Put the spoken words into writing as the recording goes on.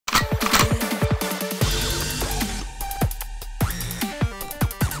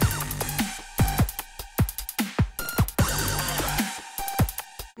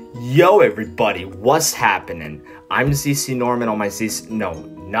Yo everybody, what's happening? I'm ZC Norman on my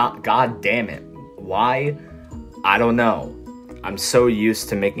god damn it. Why? I don't know. I'm so used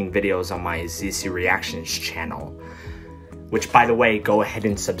to making videos on my ZC Reactions channel. Which, by the way, go ahead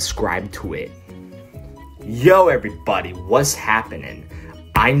and subscribe to it. Yo everybody, what's happening?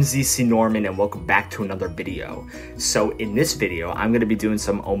 I'm ZC Norman and welcome back to another video. So in this video, I'm going to be doing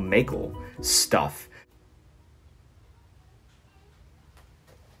some Omegle stuff.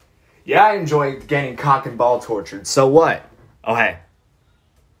 Yeah, I enjoy getting cock and ball tortured. So what? Oh, hey.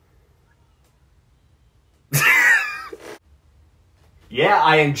 Yeah,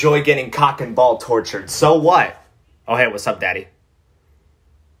 I enjoy getting cock and ball tortured. So what? Oh, hey, what's up, daddy?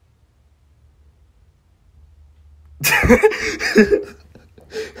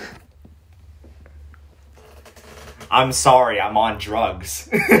 I'm sorry, I'm on drugs.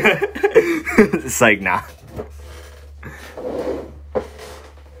 It's like, nah.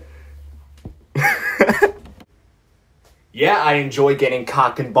 Yeah, I enjoy getting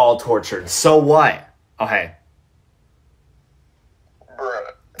cock and ball tortured. So what? Oh, hey.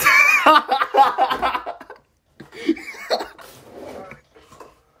 Bruh.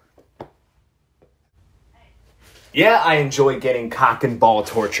 Yeah, I enjoy getting cock and ball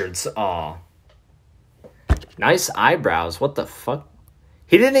tortured. Aw. Nice eyebrows. What the fuck?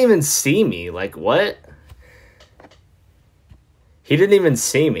 He didn't even see me. Like, what? He didn't even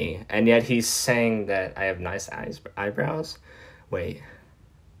see me, and yet he's saying that I have nice eyebrows? Wait.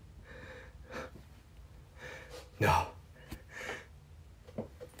 No.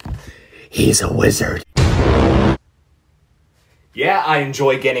 He's a wizard. Yeah, I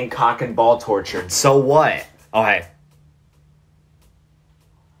enjoy getting cock and ball tortured. So what? Oh, hey.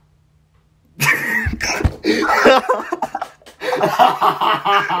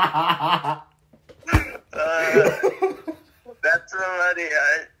 That's somebody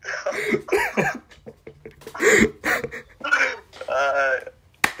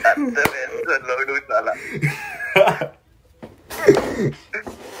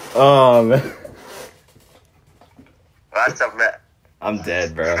Oh, man. What's up, man? I'm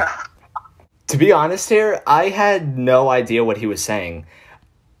dead, bro. To be honest here, I had no idea what he was saying.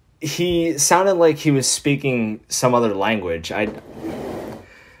 He sounded like he was speaking some other language. I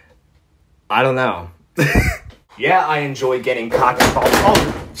don't know. Yeah, I enjoy getting cock and ball.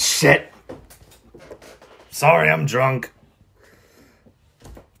 Oh, shit. Sorry, I'm drunk.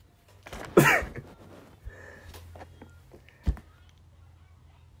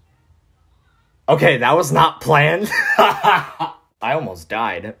 Okay, that was not planned. I almost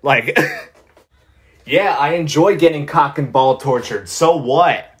died. Like, yeah, I enjoy getting cock and ball tortured. So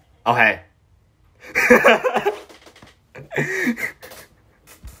what? Oh, hey.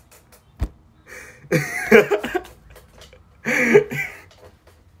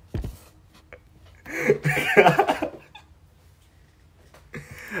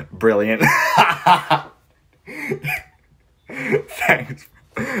 Brilliant. Thanks.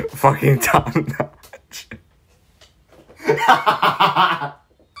 Fucking top notch.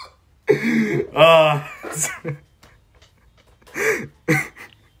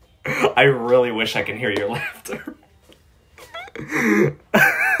 I really wish I could hear your laughter.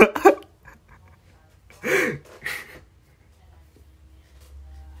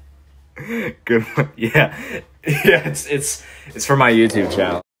 Good one. Yeah. Yeah, it's for my YouTube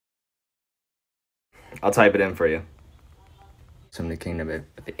channel. I'll type it in for you. From the kingdom of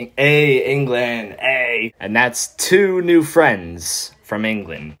England, and that's 2 new friends from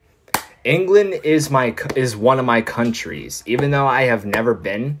England. England is one of my countries, even though I have never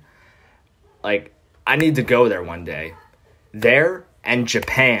been. Like, I need to go there one day. There and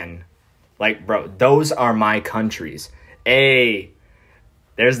Japan, like, bro, those are my countries. Hey,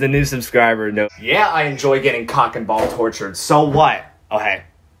 there's the new subscriber. No, yeah, I enjoy getting cock and ball tortured. So what? Oh, hey.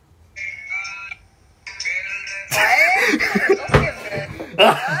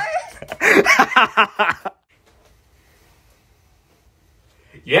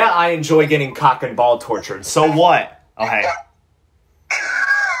 Yeah, I enjoy getting cock and ball tortured. So what? Oh, hey. What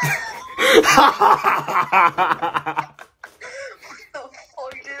the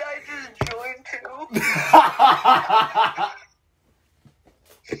fuck did I just join to?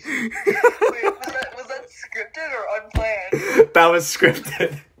 Wait, was that scripted or unplanned? That was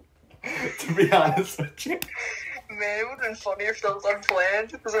scripted. To be honest with you. Man, it would have been funny if that was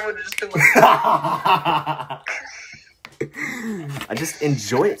unplanned, because I would have just been like... I just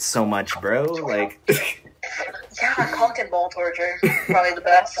enjoy it so much, bro. Like... Yeah, cock and ball torture. Probably the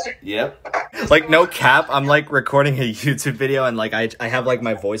best. Yep. Like, no cap, I'm, like, recording a YouTube video, and, like, I have, like,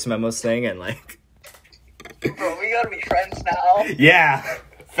 my voice memos thing, and, like... Bro, we gotta be friends now. Yeah.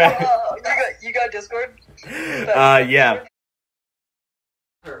 Fact. You got Discord? Yeah.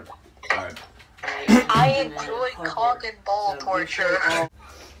 Alright. I enjoy cock and ball torture.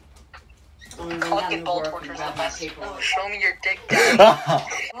 Cock and ball torture is the best. Ooh, show me your dick, daddy.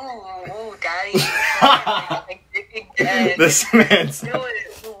 Ooh, daddy. Show me your dick again. This man's. Do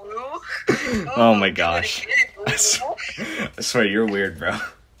it. Ooh. Oh my Do it gosh. again. I swear, you're weird, bro. Nah,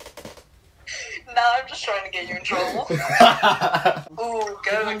 I'm just trying to get you in trouble. Ooh,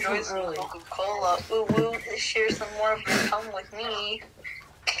 go enjoy some Coca-Cola. Ooh, share some more of your cum with me.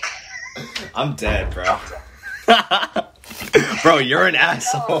 I'm dead, bro. Bro, you're an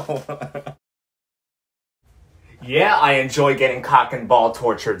asshole. Yeah, I enjoy getting cock and ball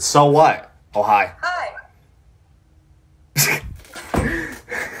tortured. So what? Oh, hi. Hi.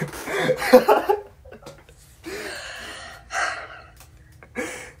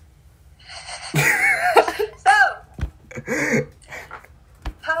 So,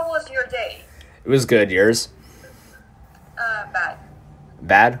 how was your day? It was good. Yours? Bad.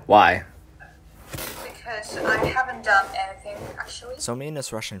 Bad? Why? Because I haven't done anything, actually. So me and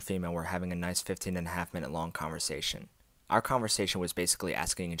this Russian female were having a nice 15.5-minute long conversation. Our conversation was basically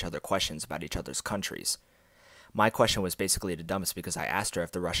asking each other questions about each other's countries. My question was basically the dumbest because I asked her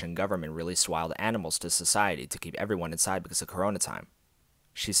if the Russian government released wild animals to society to keep everyone inside because of Corona time.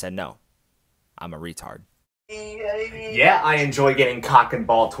 She said no. I'm a retard. Yeah, I enjoy getting cock and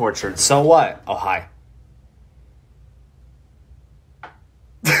ball tortured. So what? Oh, hi.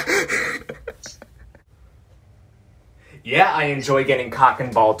 Yeah, I enjoy getting cock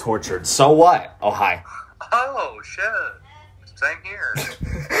and ball tortured. So what? Oh, hi. Oh, shit. Same here.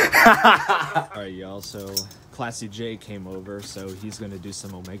 Alright, y'all, so Classy J came over, so he's gonna do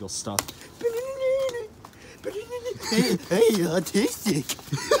some Omegle stuff. Hey, autistic.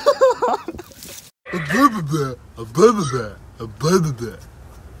 Can you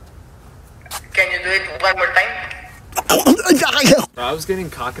do it one more time? Bro, I was getting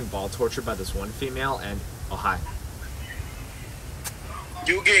cock and ball tortured by this one female, and oh, hi.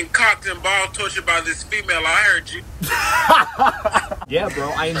 You getting cocked and ball tortured by this female, I heard you. Yeah,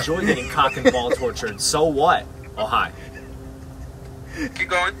 bro, I enjoy getting cock and ball tortured. So what? Oh, hi. Keep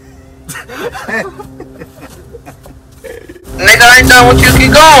going. Nigga, I ain't done with you,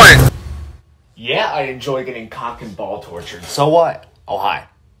 keep going. Yeah, I enjoy getting cock and ball tortured. So what? Oh, hi.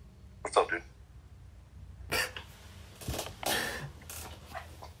 What's up, dude?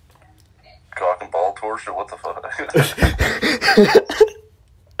 Cock and ball torture? What the fuck?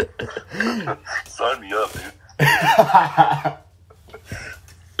 Sign me up, dude.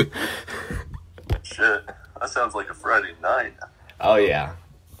 Shit, that sounds like a Friday night. Oh, yeah.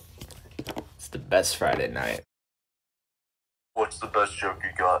 It's the best Friday night. What's the best joke you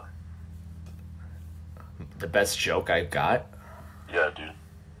got? The best joke I got? Yeah, dude.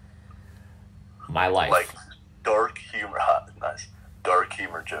 My life. Like, dark humor. Hot, nice. Dark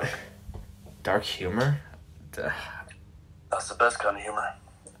humor joke. Dark humor? That's the best kind of humor.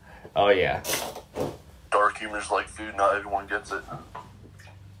 Oh, yeah. Dark humor's like food, not everyone gets it.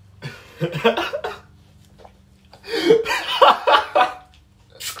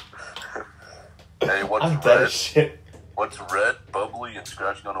 Hey, what's I'm dead red? as shit. What's red, bubbly, and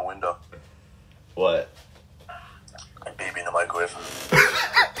scratching on a window? What? A baby in the microwave.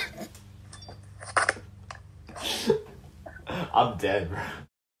 I'm dead, bro.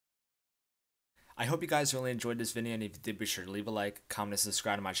 I hope you guys really enjoyed this video, and if you did, be sure to leave a like, comment, and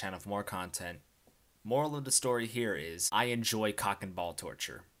subscribe to my channel for more content. Moral of the story here is, I enjoy cock and ball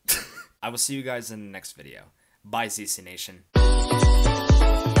torture. I will see you guys in the next video. Bye, ZC Nation.